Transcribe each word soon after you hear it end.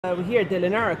We're here at the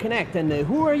Linaro Connect, and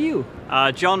who are you?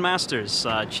 John Masters,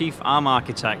 Chief ARM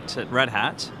Architect at Red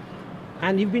Hat.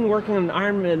 And you've been working on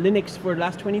ARM Linux for the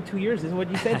last 22 years, is what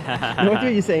you said? What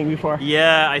were you saying before?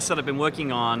 Yeah, I said I've been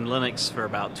working on Linux for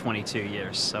about 22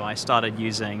 years. So I started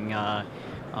using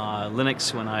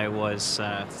Linux when I was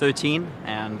 13,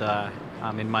 and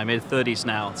I'm in my mid-30s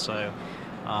now. So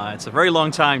it's a very long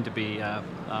time to be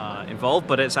involved,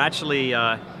 but it's actually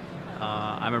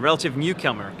I'm a relative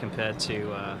newcomer compared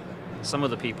to some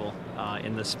of the people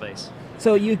in this space.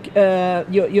 So your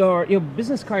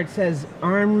business card says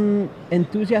ARM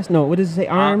enthusiast? No, what does it say?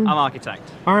 ARM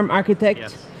architect. ARM architect.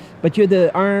 Yes. But you're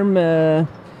the ARM.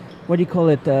 What do you call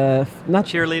it? Not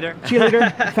cheerleader.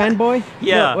 Cheerleader, fanboy.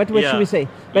 Yeah. No, what should we say?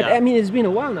 But yeah. I mean, it's been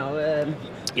a while now.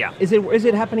 Yeah. Is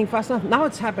it happening fast enough? Now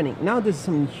it's happening. Now there's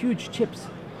some huge chips.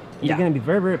 They're going to be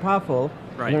very, very powerful.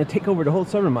 Right. They're going to take over the whole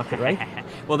server market, right?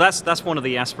 Well, that's one of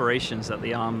the aspirations that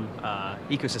the ARM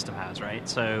ecosystem has, right?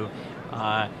 So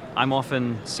I'm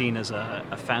often seen as a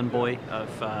fanboy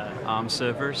of ARM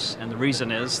servers, and the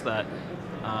reason is that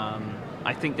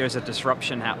I think there's a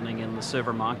disruption happening in the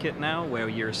server market now, where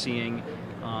you're seeing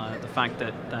the fact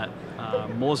that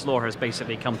Moore's law has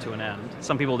basically come to an end.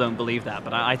 Some people don't believe that,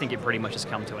 but I think it pretty much has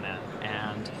come to an end.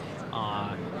 And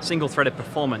single-threaded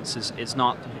performance is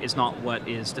not what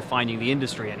is defining the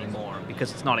industry anymore,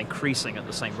 because it's not increasing at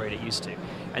the same rate it used to.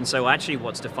 And so actually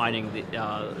what's defining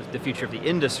the future of the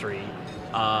industry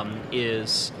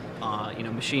is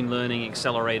machine learning,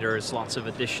 accelerators, lots of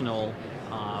additional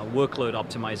workload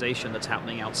optimization that's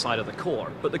happening outside of the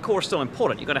core. But the core is still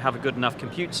important. You've got to have a good enough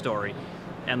compute story.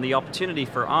 And the opportunity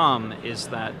for ARM is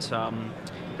that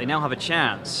they now have a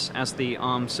chance, as the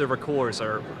ARM server cores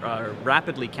are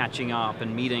rapidly catching up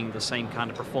and meeting the same kind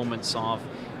of performance of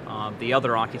the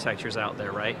other architectures out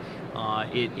there, right?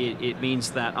 It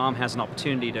means that ARM has an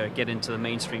opportunity to get into the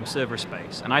mainstream server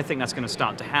space. And I think that's going to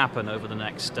start to happen over the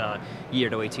next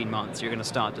year to 18 months. You're going to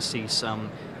start to see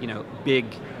some big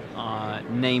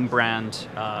name brand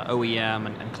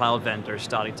OEM and cloud vendors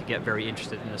starting to get very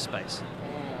interested in this space.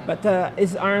 But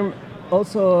is ARM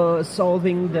also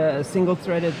solving the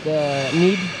single-threaded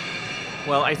need?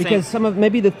 Well, I think because some of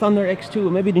maybe the Thunder X2,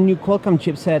 maybe the new Qualcomm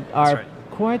chipset are right.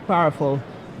 quite powerful.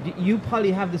 You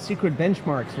probably have the secret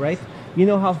benchmarks, right? You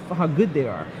know how good they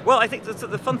are. Well, I think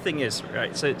the fun thing is,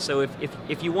 right? So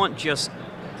if you want just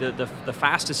the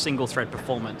fastest single-thread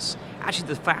performance, actually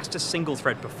the fastest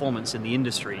single-thread performance in the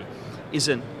industry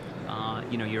isn't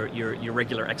your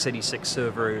regular x86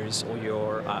 servers or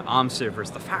your ARM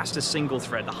servers. The fastest single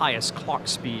thread, the highest clock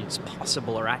speeds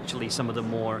possible are actually some of the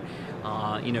more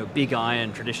big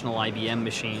iron traditional IBM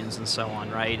machines and so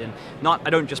on, right? And I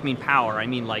don't just mean power, I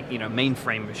mean like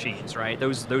mainframe machines, right?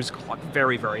 Those clock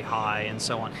very, very high and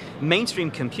so on.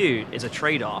 Mainstream compute is a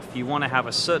trade-off. You want to have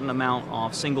a certain amount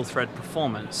of single thread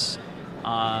performance,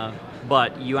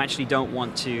 but you actually don't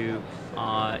want to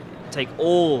take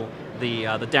all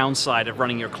the downside of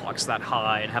running your clocks that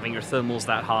high and having your thermals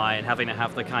that high and having to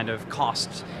have the kind of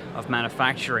cost of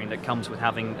manufacturing that comes with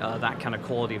having that kind of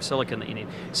quality of silicon that you need.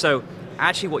 So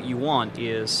actually what you want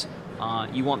is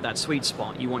you want that sweet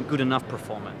spot. You want good enough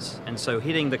performance. And so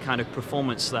hitting the kind of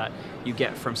performance that you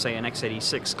get from, say, an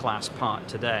x86 class part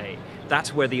today,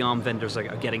 that's where the ARM vendors are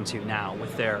getting to now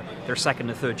with their second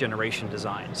and third generation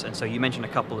designs. And so you mentioned a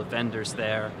couple of vendors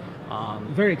there.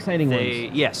 Very exciting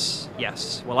ones.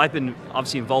 Yes. Well, I've been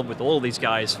obviously involved with all of these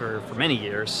guys for many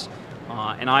years,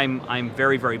 and I'm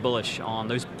very, very bullish on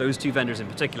those two vendors in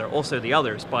particular. Also the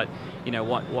others, but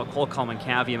what Qualcomm and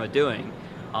Cavium are doing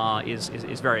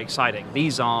is very exciting.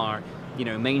 These are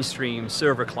mainstream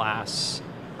server class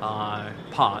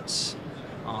parts.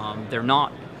 They're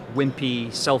not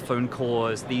wimpy cell phone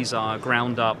cores. These are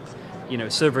ground up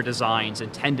server designs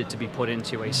intended to be put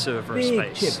into a server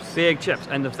space. Big chips.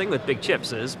 And the thing with big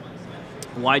chips is,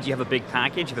 why do you have a big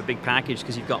package? You have a big package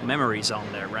because you've got memories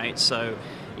on there, right? So,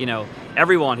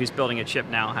 everyone who's building a chip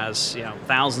now has,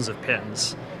 thousands of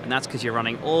pins, and that's because you're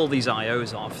running all these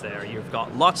IOs off there. You've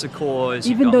got lots of cores,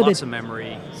 you've got lots of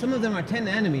memory. Some of them are 10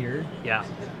 nanometer. Yeah.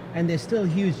 And they're still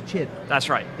huge chip. That's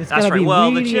right. It's going to be the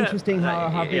really interesting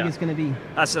how big it's going to be.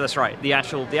 That's right. The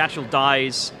actual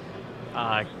dies.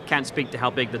 Can't speak to how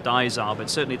big the dies are, but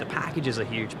certainly the packages are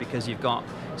huge because you've got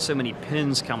so many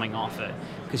pins coming off it,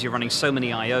 because you're running so many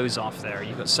IOs off there.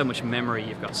 You've got so much memory,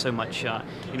 you've got so much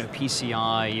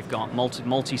PCI, you've got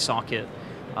multi-socket,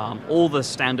 all the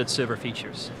standard server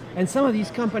features. And some of these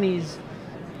companies,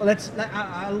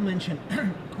 I'll mention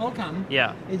Qualcomm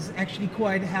is actually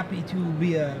quite happy to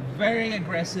be very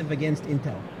aggressive against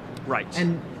Intel. Right.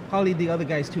 And probably the other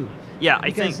guys too. Yeah,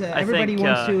 because everybody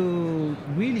wants to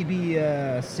really be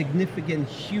a significant,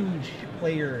 huge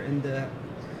player, and the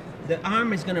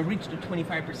ARM is going to reach to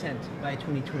 25% by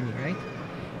 2020, right?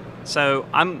 So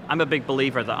I'm a big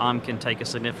believer that ARM can take a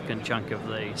significant chunk of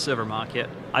the server market.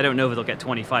 I don't know if it'll get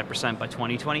 25% by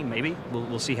 2020, maybe.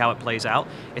 We'll see how it plays out.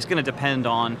 It's going to depend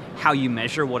on how you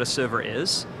measure what a server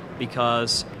is,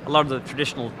 because a lot of the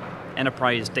traditional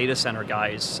enterprise data center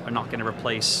guys are not going to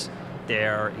replace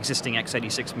their existing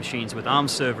x86 machines with ARM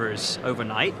servers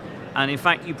overnight. And in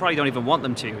fact, you probably don't even want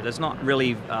them to. There's not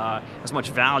really as much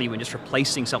value in just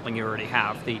replacing something you already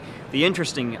have. The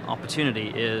interesting opportunity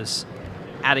is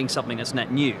adding something that's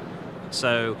net new.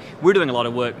 So we're doing a lot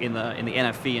of work in the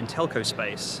NFV and telco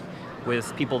space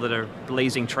with people that are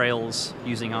blazing trails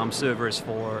using ARM servers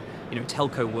for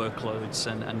telco workloads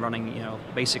and running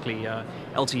basically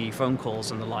LTE phone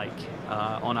calls and the like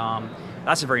on ARM.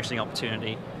 That's a very interesting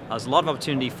opportunity. There's a lot of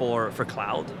opportunity for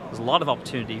cloud. There's a lot of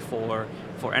opportunity for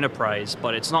enterprise,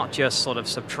 but it's not just sort of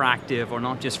subtractive or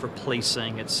not just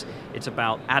replacing. It's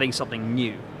about adding something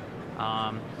new.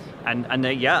 The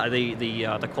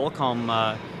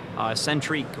Qualcomm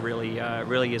Centriq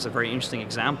really is a very interesting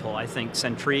example. I think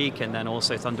Centriq and then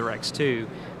also ThunderX2,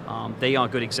 they are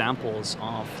good examples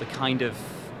of the kind of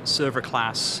server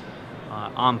class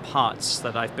ARM parts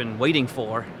that I've been waiting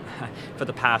for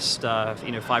the past 5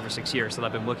 or 6 years that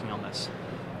I've been working on this.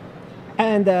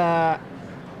 And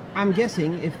I'm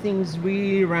guessing if things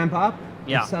really ramp up,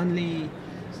 if suddenly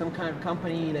some kind of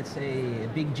company, let's say a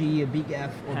big G, a big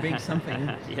F, or big something,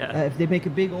 if they make a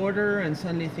big order and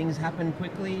suddenly things happen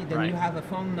quickly, then you have a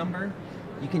phone number.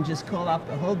 You can just call up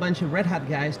a whole bunch of Red Hat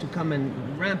guys to come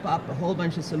and ramp up a whole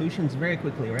bunch of solutions very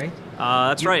quickly, right?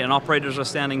 That's right, and operators are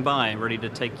standing by, ready to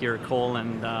take your call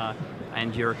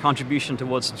and your contribution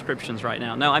towards subscriptions right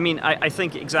now. No, I mean, I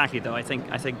think exactly though. I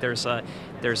think there's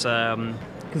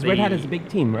because Red Hat is a big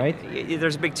team, right?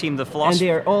 There's a big team. The philosophy,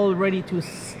 and they are all ready to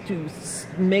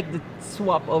make the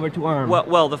swap over to ARM.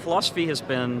 Well, the philosophy has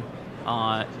been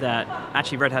that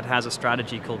actually Red Hat has a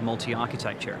strategy called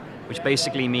multi-architecture, which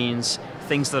basically means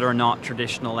things that are not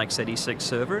traditional x86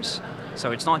 servers.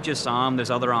 So it's not just ARM,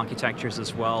 there's other architectures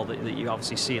as well that you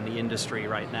obviously see in the industry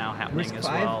right now happening as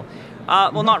well.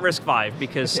 Well, not RISC-V,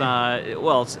 because,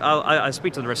 I'll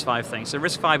speak to the RISC-V thing. So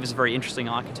RISC-V is a very interesting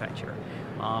architecture.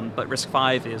 But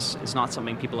RISC-V is not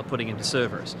something people are putting into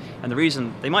servers. And the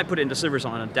reason, they might put it into servers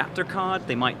on an adapter card,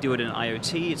 they might do it in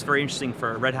IoT. It's very interesting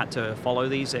for Red Hat to follow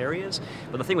these areas.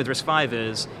 But the thing with RISC-V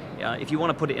is, if you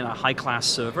want to put it in a high-class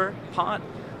server part,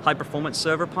 high-performance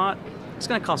server part, it's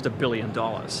going to cost $1 billion.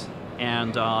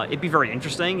 And it'd be very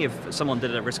interesting if someone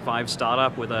did a RISC-V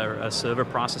startup with a server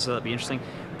processor, that'd be interesting.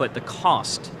 But the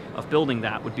cost of building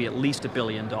that would be at least $1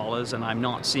 billion, and I'm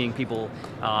not seeing people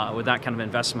with that kind of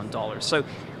investment dollars.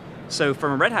 So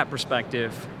from a Red Hat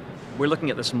perspective, we're looking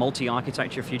at this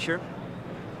multi-architecture future,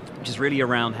 which is really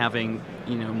around having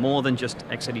more than just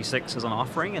x86 as an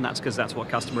offering, and that's because that's what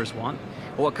customers want.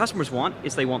 But what customers want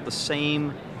is they want the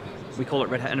same, we call it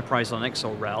Red Hat Enterprise Linux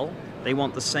or RHEL. They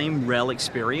want the same RHEL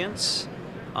experience,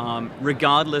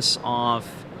 regardless of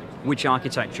which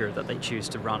architecture that they choose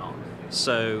to run on.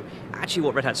 So actually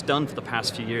what Red Hat's done for the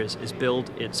past few years is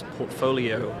build its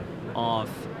portfolio of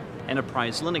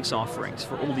enterprise Linux offerings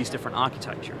for all these different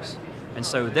architectures. And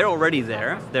so they're already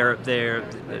there. They're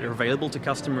available to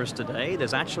customers today.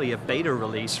 There's actually a beta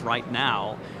release right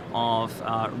now of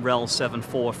RHEL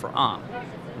 7.4 for ARM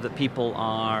that people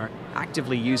are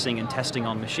actively using and testing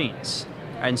on machines.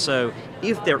 And so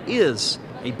if there is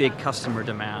a big customer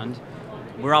demand,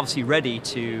 we're obviously ready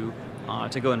to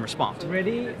go and respond.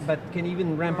 Ready, but can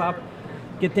even ramp up,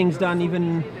 get things done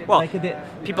even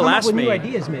people ask me, new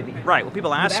ideas maybe. Right, well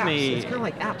people ask me. It's kind of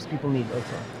like apps people need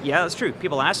also. Yeah, that's true.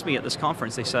 People asked me at this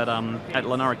conference, they said, at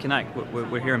Linaro Connect,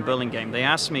 we're here in Burlingame, they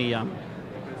asked me,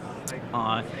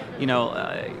 how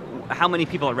many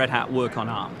people at Red Hat work on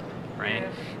ARM, right?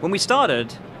 When we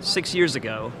started 6 years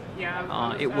ago,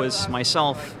 it was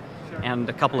myself and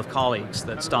a couple of colleagues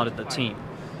that started the team.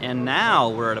 And now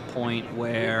we're at a point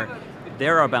where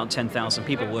there are about 10,000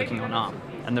 people working on ARM.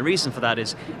 And the reason for that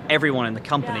is everyone in the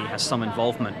company has some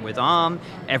involvement with ARM,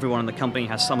 everyone in the company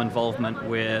has some involvement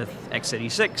with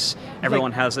x86,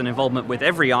 everyone has an involvement with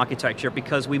every architecture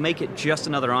because we make it just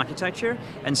another architecture.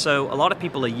 And so a lot of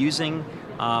people are using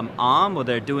ARM, or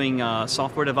they're doing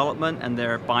software development and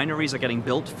their binaries are getting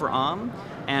built for ARM,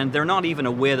 and they're not even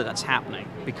aware that that's happening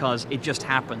because it just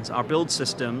happens. Our build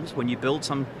systems, when you build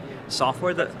some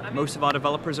software that most of our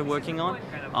developers are working on,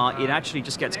 it actually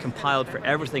just gets compiled for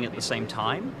everything at the same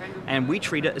time, and we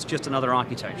treat it as just another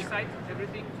architecture.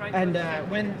 And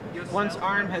once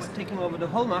ARM has taken over the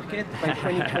whole market by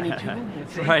 2022,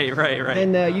 let's say, right.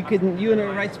 then you're in the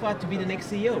right spot to be the next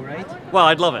CEO, right? Well,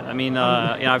 I'd love it. I mean,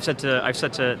 I've said to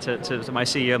my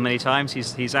CEO many times,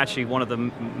 he's actually one of the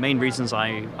main reasons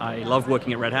I love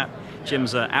working at Red Hat.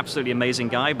 Jim's an absolutely amazing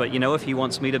guy, but if he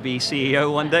wants me to be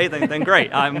CEO one day, then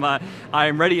great.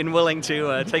 I'm ready and willing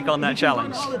to take on that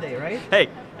challenge. On holiday, right? Hey.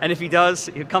 And if he does,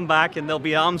 he'll come back and there'll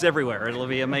be arms everywhere. It'll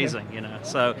be amazing,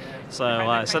 So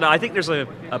I think there's a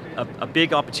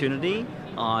big opportunity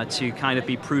to kind of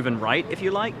be proven right, if you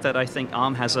like. That I think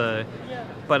ARM has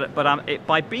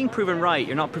by being proven right,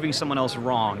 you're not proving someone else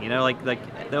wrong. Like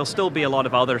there'll still be a lot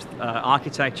of other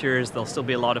architectures. There'll still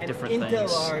be a lot of different Intel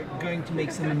things. Intel are going to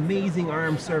make some amazing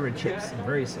ARM server chips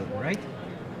very soon, right?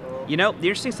 The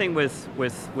interesting thing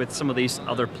with some of these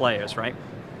other players, right,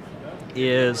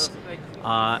 is.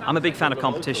 I'm a big fan of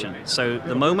competition. So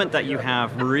the moment that you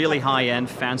have really high-end,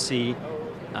 fancy,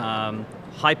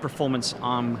 high-performance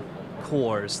ARM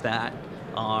cores that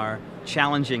are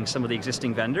challenging some of the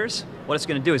existing vendors, what it's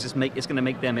going to do is it's going to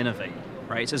make them innovate,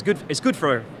 right? So it's good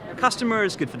for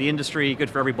customers, good for the industry, good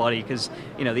for everybody, because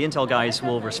the Intel guys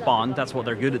will respond. That's what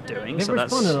they're good at doing. They've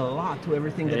responded a lot to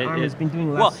everything that ARM has been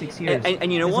doing the last 6 years.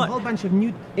 And There's a whole bunch of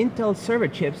new Intel server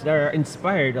chips that are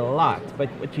inspired a lot by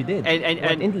what you did,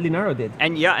 what Linaro did.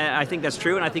 And yeah, I think that's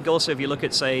true. And I think also if you look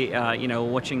at, say,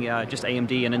 watching just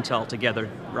AMD and Intel together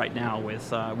right now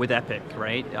with Epic,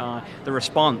 right? The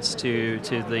response to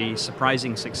the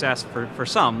surprising success for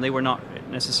some, they were not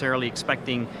necessarily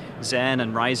expecting Zen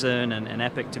and Ryzen and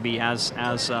Epic to be as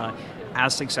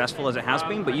successful as it has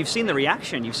been, but you've seen the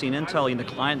reaction. You've seen Intel in the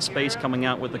client space coming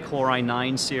out with the Core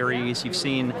i9 series. You've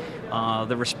seen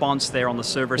the response there on the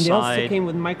server side. They also came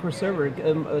with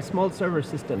microserver, small server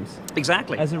systems.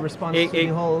 Exactly. As a response to the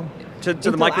whole to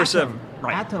the microserver.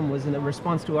 Right. Atom was in a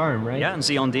response to ARM, right? Yeah, and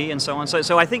Xeon D and so on.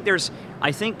 So I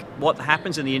think what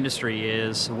happens in the industry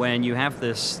is when you have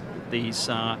these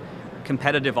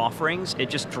competitive offerings, it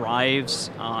just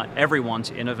drives everyone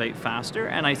to innovate faster.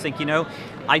 And I think,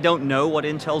 I don't know what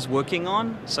Intel's working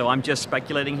on, so I'm just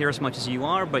speculating here as much as you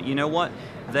are, but you know what?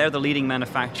 They're the leading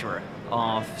manufacturer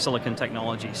of silicon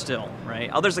technology still,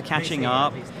 right? Others are catching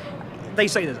up. They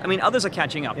say this. I mean, others are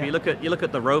catching up. Yeah. You look at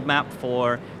the roadmap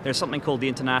there's something called the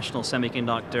International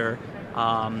Semiconductor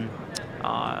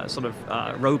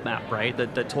roadmap, right?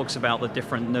 That talks about the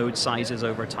different node sizes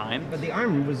over time. But the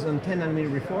ARM was on 10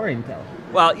 nanometer before Intel.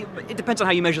 Well, it depends on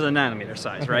how you measure the nanometer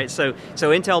size, right? So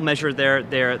Intel measured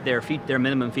their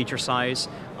minimum feature size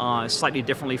slightly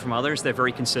differently from others. They're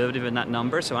very conservative in that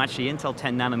number. So actually, Intel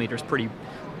 10 nanometer is pretty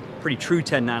true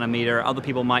 10 nanometer. Other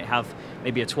people might have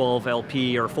maybe a 12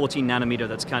 LP or 14 nanometer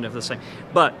that's kind of the same.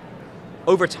 But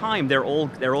over time, they're all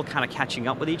kind of catching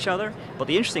up with each other. But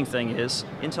the interesting thing is,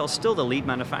 Intel's still the lead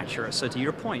manufacturer. So to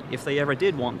your point, if they ever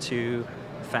did want to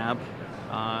fab,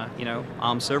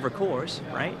 ARM server cores,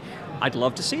 right? I'd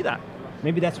love to see that.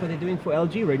 Maybe that's what they're doing for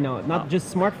LG right now. Not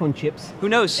just smartphone chips. Who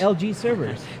knows? LG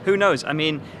servers. Who knows? I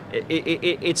mean,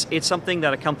 it's something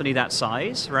that a company that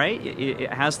size, right?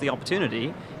 It has the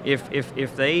opportunity.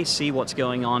 If they see what's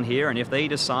going on here, and if they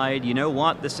decide, you know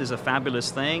what, this is a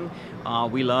fabulous thing.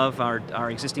 We love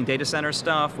our existing data center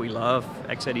stuff. We love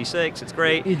x86. It's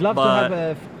great. You'd love to have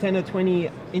a 10 or 20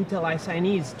 Intel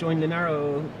assignees join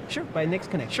Linaro. Sure. By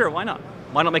next connection. Sure. Why not?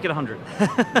 Why not make it 100?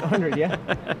 100, yeah.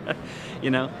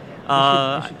 You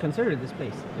should consider this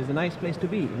place. It's a nice place to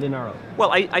be, Linaro.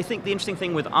 Well, I think the interesting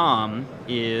thing with ARM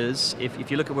is,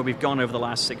 if you look at where we've gone over the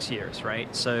last 6 years,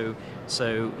 right? So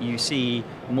you see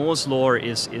Moore's Law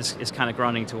is kind of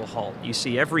grinding to a halt. You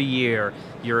see every year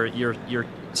your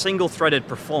single-threaded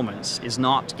performance is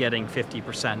not getting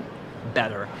 50%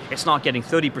 better. It's not getting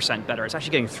 30% better. It's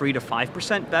actually getting 3 to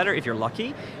 5% better if you're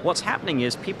lucky. What's happening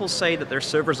is people say that their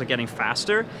servers are getting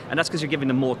faster, and that's because you're giving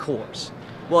them more cores.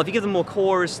 Well, if you give them more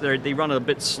cores, they run a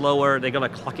bit slower, they got to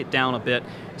clock it down a bit.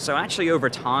 So actually over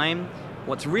time,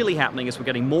 what's really happening is we're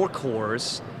getting more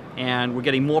cores and we're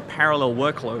getting more parallel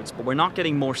workloads, but we're not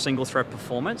getting more single thread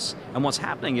performance. And what's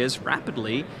happening is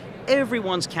rapidly,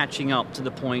 everyone's catching up to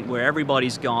the point where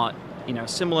everybody's got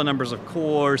similar numbers of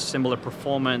cores, similar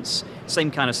performance,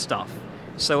 same kind of stuff.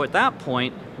 So at that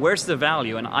point, where's the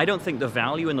value? And I don't think the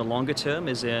value in the longer term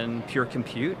is in pure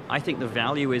compute. I think the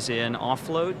value is in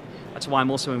offload. That's why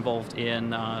I'm also involved in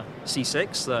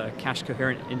C6, the Cache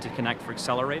Coherent Interconnect for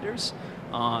Accelerators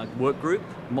work group.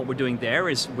 And what we're doing there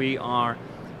is we are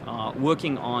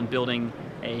working on building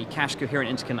a cache coherent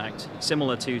interconnect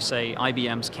similar to, say,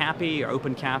 IBM's CAPI or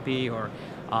OpenCAPI or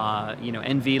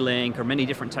NVLink or many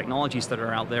different technologies that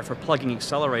are out there for plugging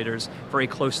accelerators very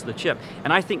close to the chip.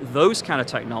 And I think those kind of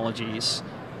technologies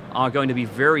are going to be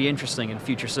very interesting in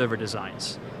future server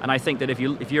designs. And I think that if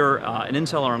you're an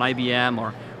Intel or an IBM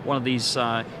or one of these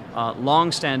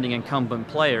long-standing incumbent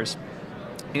players,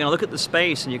 you're going to look at the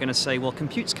space and you're going to say, well,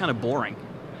 compute's kind of boring.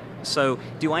 So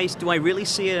do I really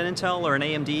see an Intel or an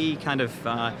AMD kind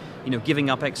of giving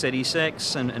up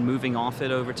x86 and moving off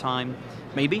it over time?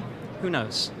 Maybe, who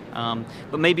knows?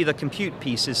 But maybe the compute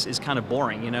piece is kind of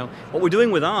boring. What we're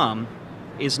doing with ARM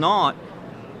is not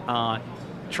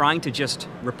trying to just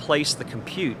replace the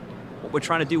compute. What we're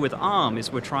trying to do with ARM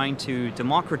is we're trying to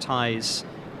democratize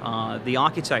the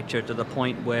architecture to the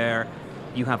point where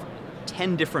you have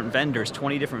 10 different vendors,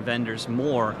 20 different vendors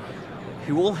more,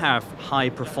 who all have high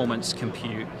performance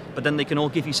compute, but then they can all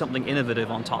give you something innovative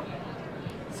on top.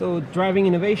 So driving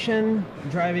innovation,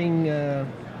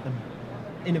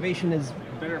 innovation is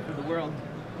better for the world.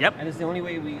 Yep. And it's the only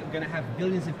way we're going to have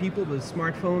billions of people with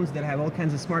smartphones that have all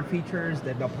kinds of smart features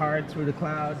that are powered through the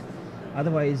cloud.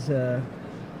 Otherwise, I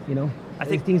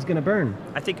think things going to burn.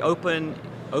 I think open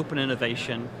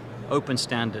innovation, open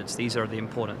standards, these are the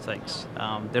important things.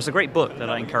 There's a great book that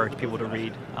I encourage people to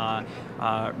read.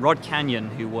 Rod Canyon,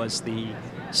 who was the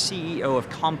CEO of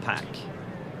Compaq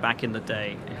back in the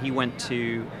day, and he went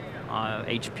to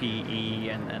HPE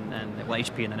and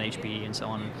HP and then HPE and so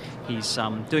on. He's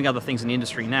doing other things in the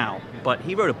industry now, but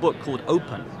he wrote a book called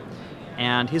Open,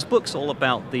 and his book's all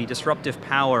about the disruptive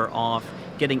power of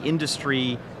getting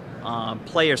industry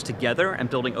players together and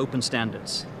building open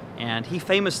standards. And he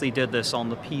famously did this on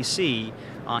the PC.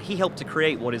 He helped to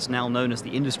create what is now known as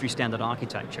the industry standard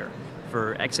architecture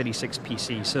for x86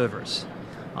 PC servers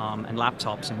and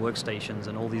laptops and workstations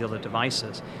and all these other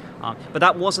devices. But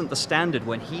that wasn't the standard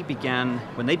when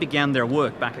they began their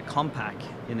work back at Compaq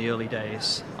in the early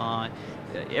days.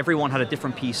 Everyone had a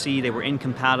different PC, they were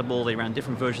incompatible, they ran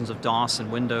different versions of DOS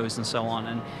and Windows and so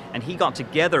on, and he got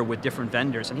together with different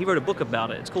vendors, and he wrote a book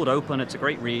about it. It's called Open, it's a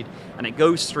great read, and it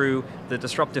goes through the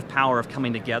disruptive power of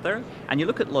coming together. And you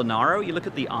look at Linaro, you look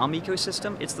at the ARM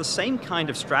ecosystem, it's the same kind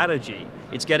of strategy.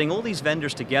 It's getting all these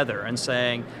vendors together and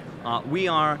saying, we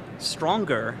are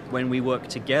stronger when we work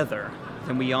together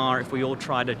than we are if we all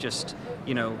try to just,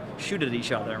 shoot at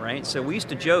each other, right? So we used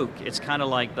to joke, it's kind of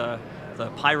like the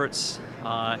pirates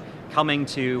coming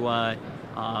to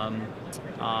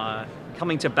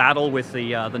battle with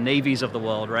the navies of the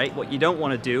world, right? What you don't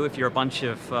want to do if you're a bunch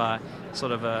of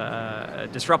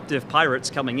disruptive pirates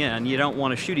coming in, you don't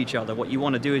want to shoot each other. What you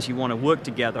want to do is you want to work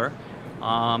together,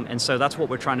 and so that's what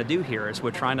we're trying to do here. Is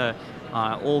we're trying to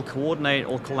all coordinate,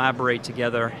 all collaborate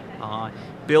together,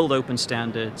 build open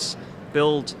standards,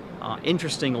 build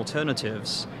interesting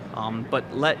alternatives, but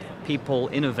let people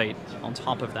innovate on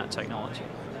top of that technology.